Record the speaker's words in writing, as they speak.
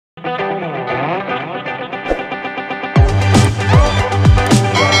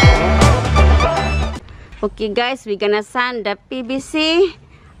Okay guys, we're gonna sand the PVC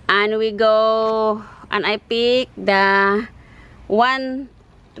and I pick the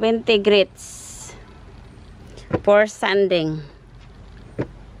 120 grits for sanding.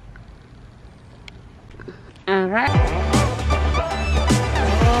 Alright.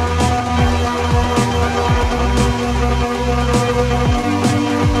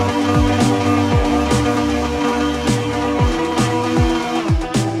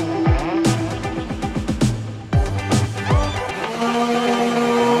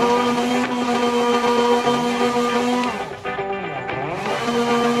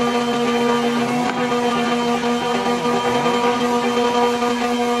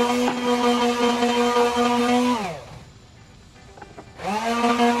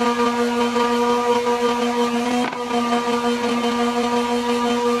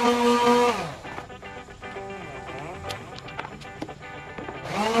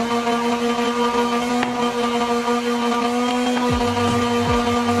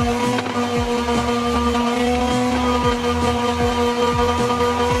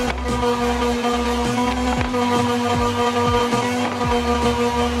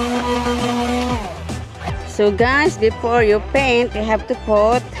 So guys, before you paint, you have to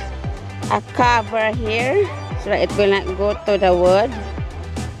put a cover here so that it will not go to the wood.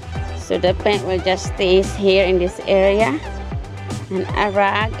 So the paint will just stay here in this area. And a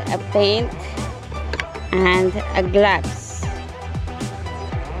rag, a paint, and a gloves.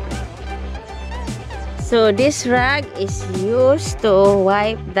 So this rag is used to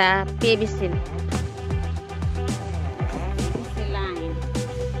wipe the PVC line.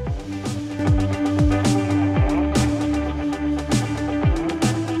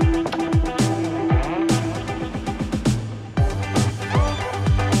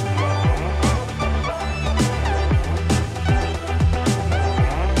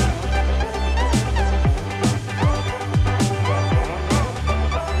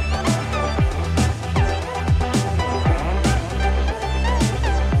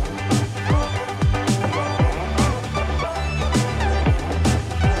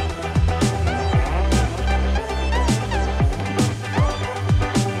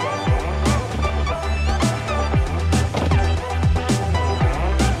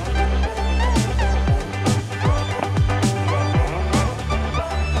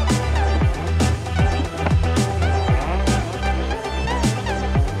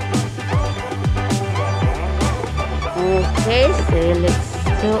 Okay, so let's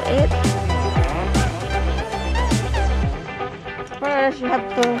do it. First, you have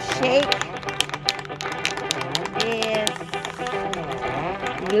to shake this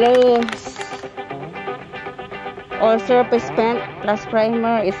glue or surface paint plus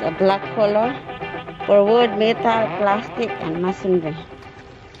primer is a black color for wood, metal, plastic, and masonry.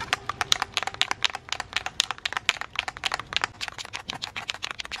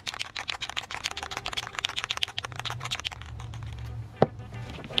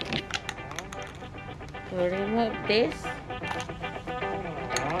 To remove this,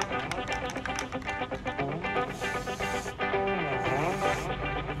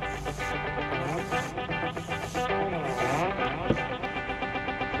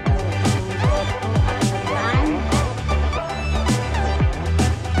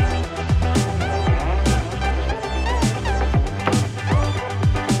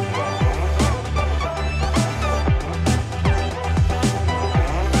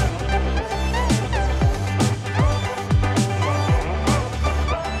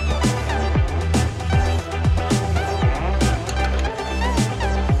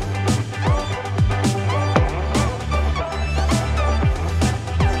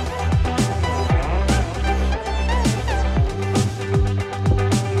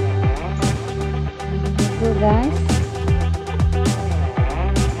 guys,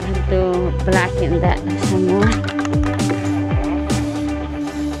 I have to blacken that some more.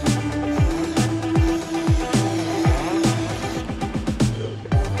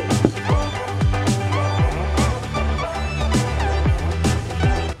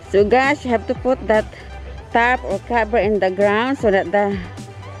 So guys, you have to put that tarp or cover in the ground so that the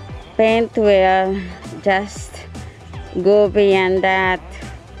paint will just go beyond that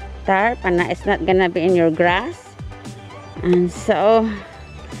tarp and it's not gonna be in your grass. And so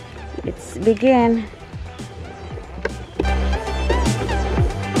let's begin.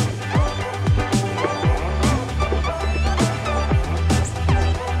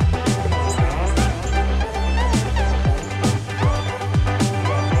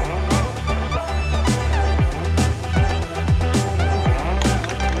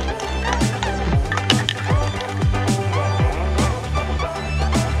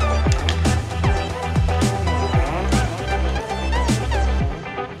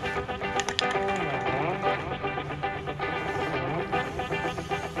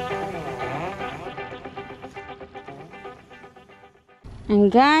 And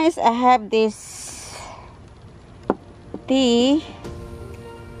guys, I have this tea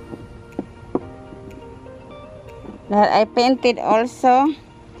that I painted also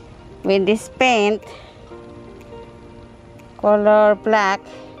with this paint color black.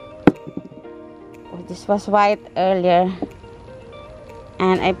 This was white earlier,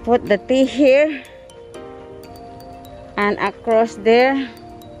 and I put the tea here and across there,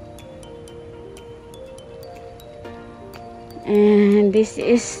 and this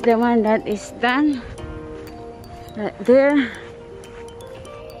is the one that is done right there,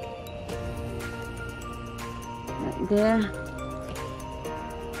 right there.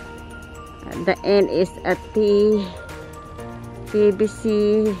 At the end is a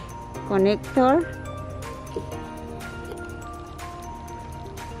PVC connector,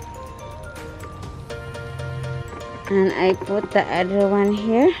 and I put the other one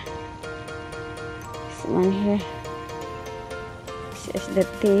here. This one here. This is the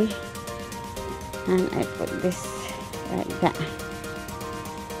tea, and I put this like that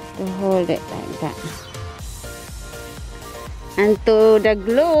to hold it like that. And to the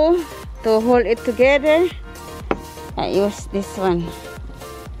glue to hold it together, I use this one.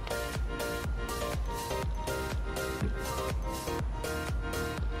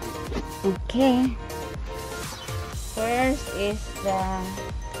 Okay. First is the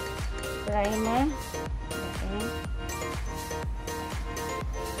primer. Okay.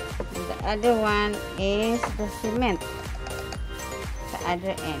 The other one is the cement. The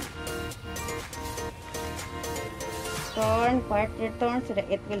other end. Turn, quarter turn so that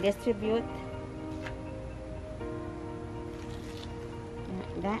it will distribute.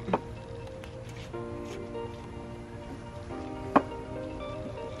 Like that.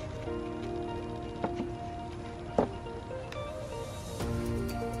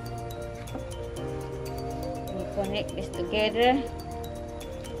 Connect this together,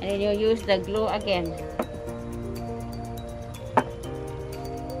 and then you use the glue again.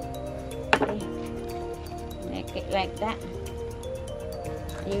 Okay. Make it like that.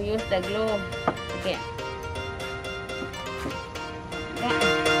 You use the glue again. Like that.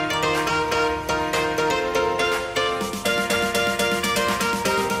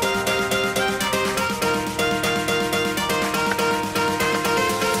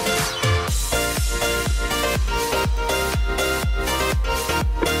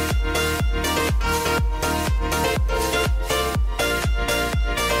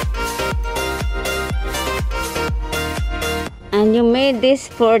 And you made this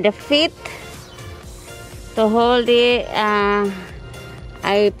for the feet to hold it.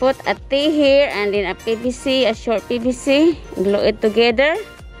 I put a T here and then a PVC, a short PVC, glue it together,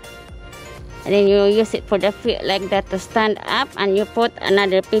 and then you use it for the feet like that to stand up, and you put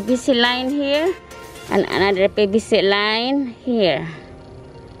another PVC line here and another PVC line here.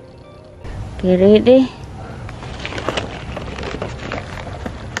 Okay, ready?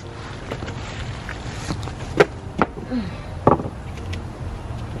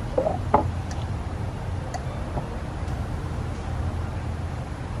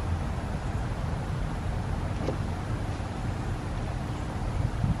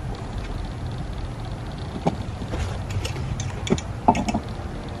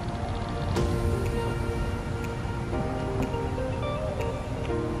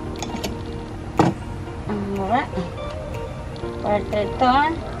 Alright, quarter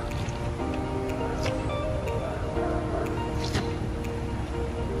turn.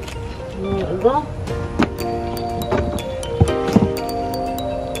 There you go.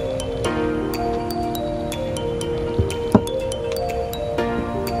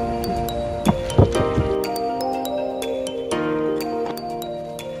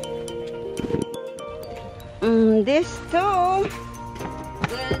 This too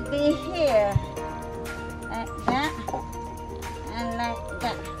will be here. Like that and like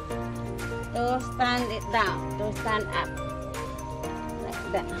that, to stand it down, to stand up like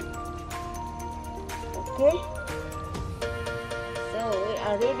that. Okay, so we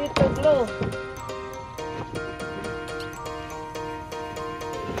are ready to glue.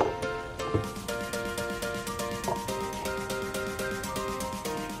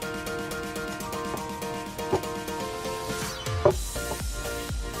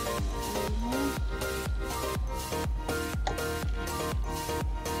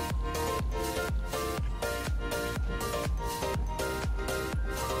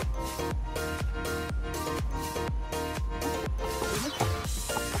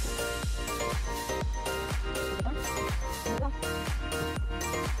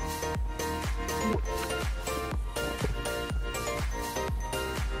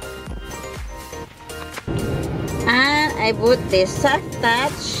 I put this soft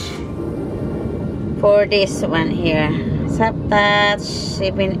touch for this one here. Soft touch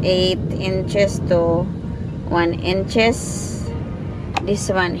 7/8 inches to 1 inches.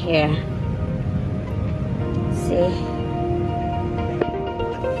 This one here. See?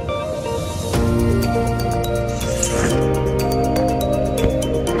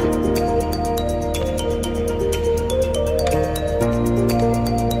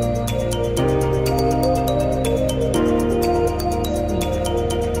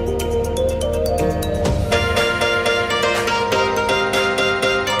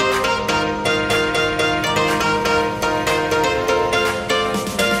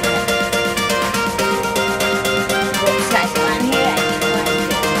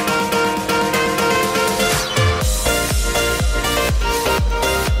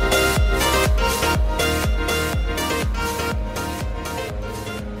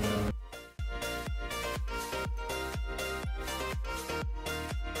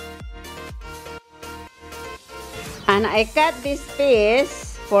 And I cut this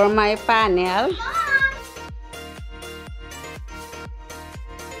piece for my panel.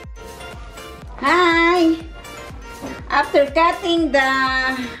 Hi! After cutting the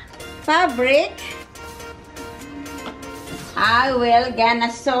fabric, I will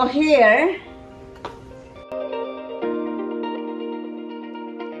gonna sew here.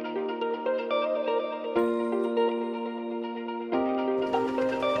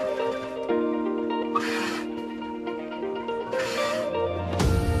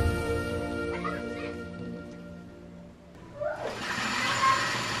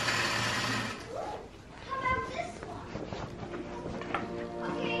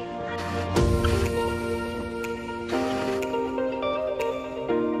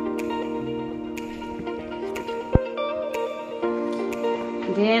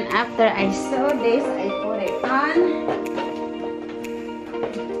 Then after I sew this, I put it on.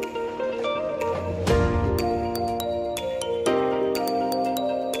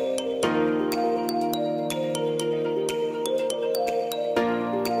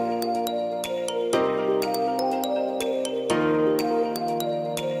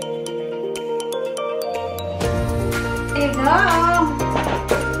 There you go.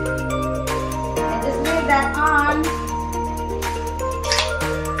 I just leave that on.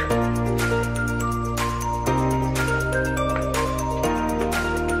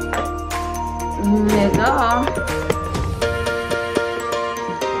 There you go.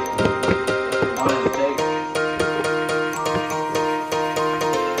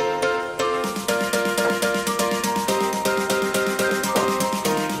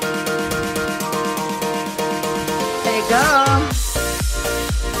 There you go.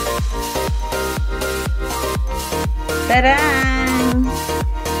 Ta-da!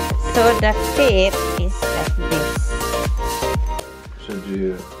 So the fit is like this. Should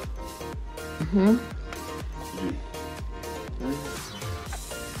you? Mm-hmm.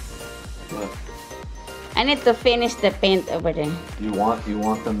 Look. I need to finish the paint over there. You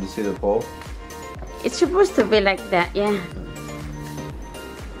want them to see the pole? It's supposed to be like that, yeah.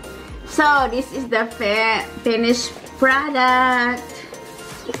 So this is the finished product.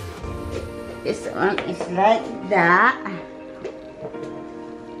 This one is like that.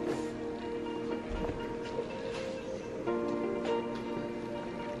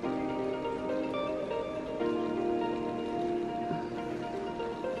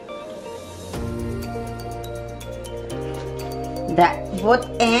 That both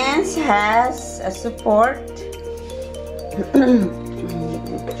ends has a support.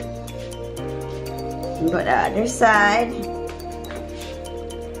 Go the other side.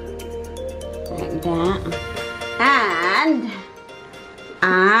 Like that. And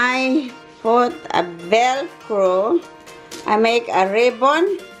I put a Velcro. I make a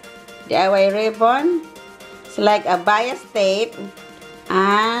ribbon, DIY ribbon. It's like a bias tape.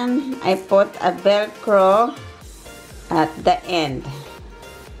 And I put a Velcro at the end,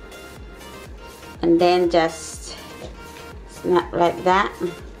 and then just snap like that.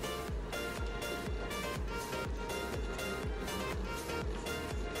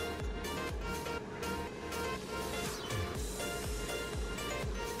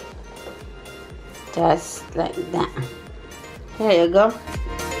 Just like that. There you go.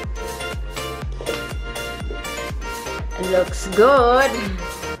 It looks good.